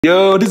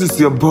Yo, this is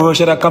your boy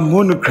Shatta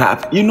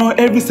Wale. You know,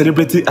 every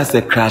celebrity has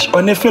a crush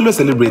on a fellow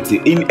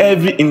celebrity in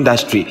every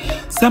industry.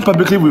 Some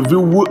publicly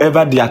reveal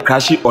whoever they are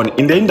crushing on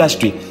in the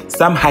industry,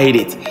 some hide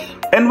it.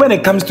 And when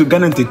it comes to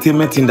Ghana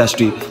entertainment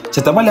industry,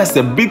 Shatta Wale has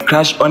a big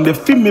crush on the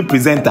female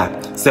presenter,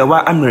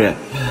 Serwaa Amihere.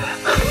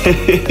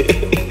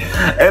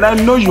 And I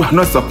know you are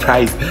not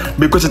surprised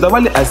because Shatta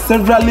Wale has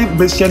severally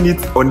mentioned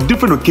it on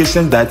different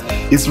occasions that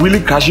he's really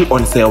crushing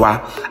on Serwaa.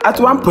 At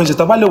one point,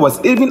 Shatta Wale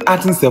was even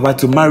asking Serwaa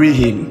to marry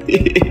him.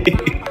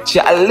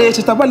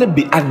 Shatta Wale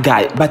be a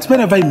guy, but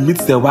whenever he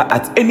meets Serwaa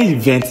at any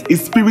event,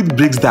 his spirit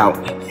breaks down.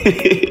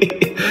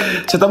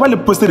 Shatta Wale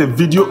posted a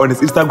video on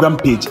his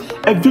Instagram page,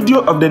 a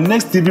video of the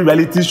next TV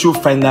reality show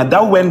final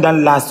that went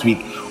down last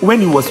week when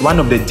he was one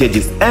of the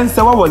judges and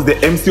Serwaa was the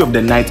MC of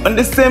the night on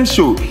the same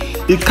show.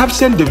 He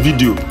captioned the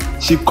video,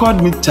 "She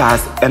called me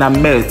Charles and I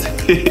met."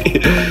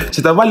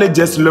 Shatta Wale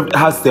just loved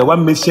how Serwaa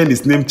mentioned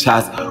his name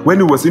Charles when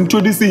he was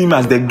introducing him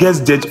as the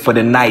guest judge for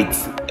the night.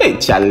 Hey,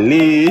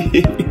 Charlie.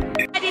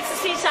 Ready to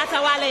see Shatta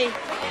Wale?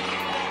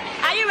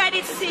 Are you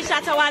ready to see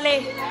Shatta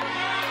Wale?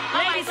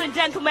 Ladies and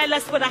gentlemen,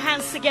 let's put our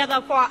hands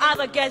together for our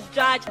other guest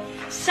judge,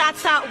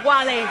 Shatta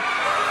Wale.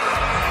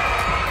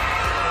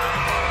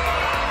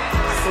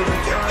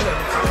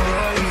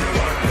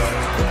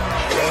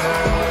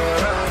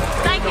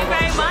 Thank you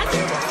very much.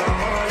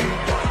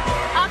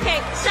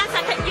 Okay,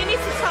 Shatta, you need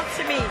to talk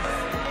to me.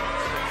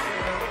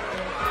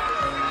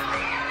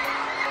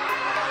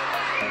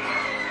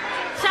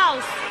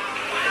 Charles,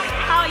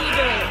 how are you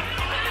doing?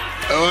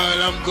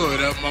 Well, I'm good.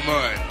 I'm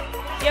alright.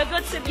 You're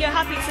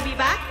happy to be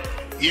back?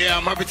 Yeah,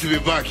 I'm happy to be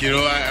back. You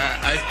know,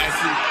 I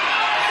see.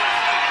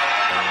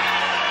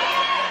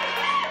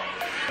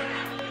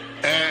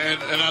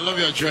 And I love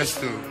your dress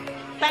too.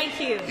 Thank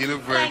you. You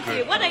look very good. Thank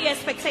you. What are your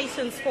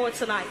expectations for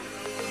tonight?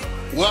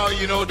 Well,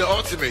 you know, the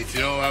ultimate.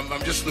 You know,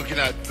 I'm just looking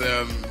at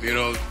you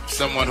know,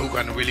 someone who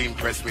can really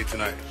impress me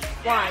tonight.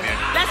 Why?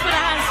 Yeah. Let's put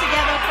our hands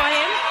together for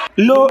him.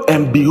 Lo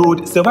and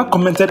behold, Serwaa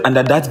commented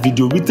under that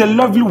video with a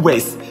lovely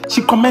words.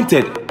 She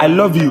commented, "I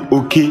love you,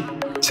 okay?"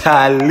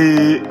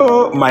 Charlie,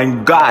 oh my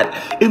God.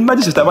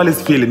 Imagine Shatta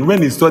Wale's feeling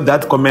when he saw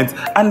that comment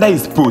under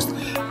his post.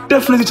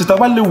 Definitely Shatta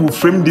Wale will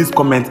frame this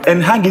comment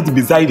and hang it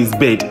beside his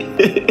bed.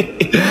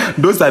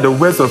 Those are the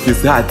words of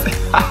his heart.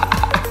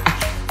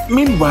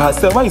 Meanwhile,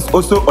 Serwaa is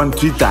also on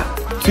Twitter,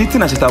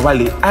 tweeting at Shatta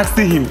Wale,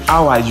 asking him,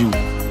 "How are you?"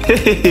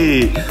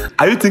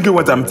 Are you thinking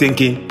what I'm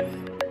thinking?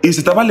 Is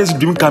Shatta Wale's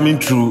dream coming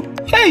true?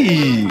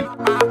 Hey!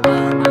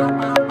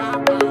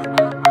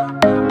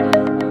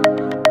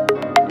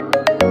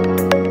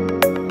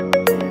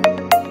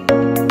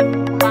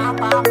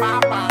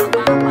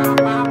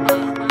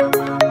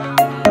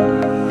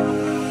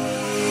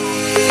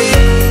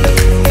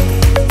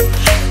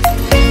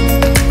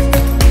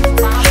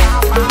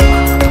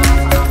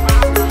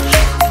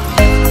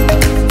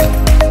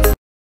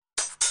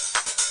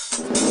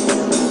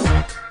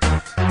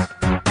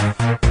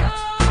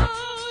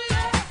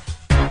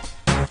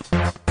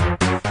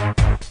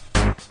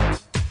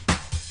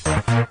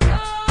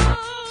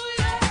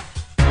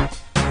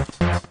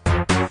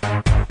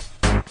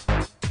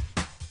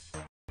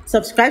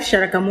 Subscribe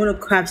Shatta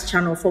Wale's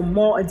channel for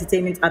more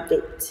entertainment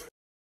updates.